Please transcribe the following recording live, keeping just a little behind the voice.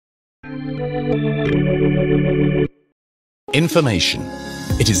Information.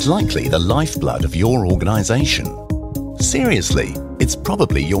 It is likely the lifeblood of your organization. Seriously, it's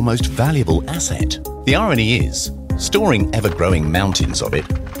probably your most valuable asset. The irony is, storing ever-growing mountains of it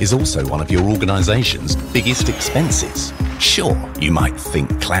is also one of your organization's biggest expenses. Sure, you might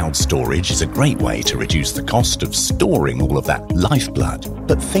think cloud storage is a great way to reduce the cost of storing all of that lifeblood,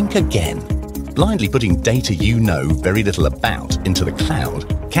 but think again. Blindly putting data you know very little about into the cloud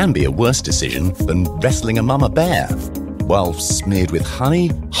can be a worse decision than wrestling a mama bear, while smeared with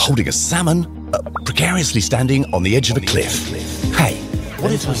honey, holding a salmon, precariously standing on the edge of a cliff. Hey,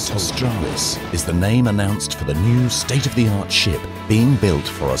 what if Australis is the name announced for the new state-of-the-art ship being built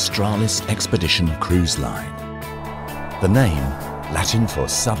for Australis Expedition Cruise Line? The name, Latin for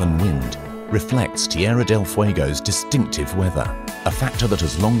southern wind, reflects Tierra del Fuego's distinctive weather, a factor that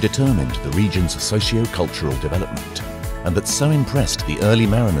has long determined the region's socio-cultural development, and that so impressed the early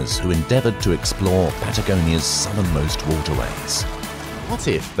mariners who endeavoured to explore Patagonia's southernmost waterways. What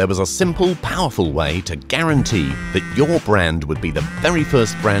if there was a simple, powerful way to guarantee that your brand would be the very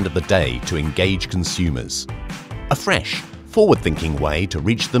first brand of the day to engage consumers? A fresh, forward-thinking way to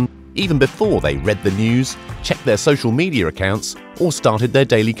reach them even before they read the news, checked their social media accounts, or started their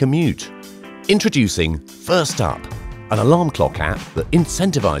daily commute. Introducing First Up, an alarm clock app that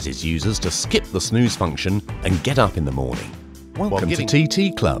incentivizes users to skip the snooze function and get up in the morning. Welcome to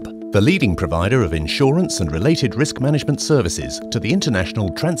TT Club, the leading provider of insurance and related risk management services to the international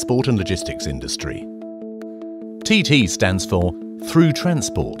transport and logistics industry. TT stands for Through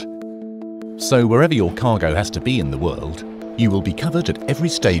Transport. So wherever your cargo has to be in the world, you will be covered at every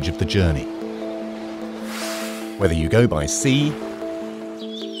stage of the journey. Whether you go by sea,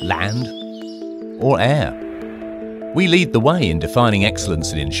 land, or air. We lead the way in defining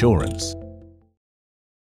excellence in insurance.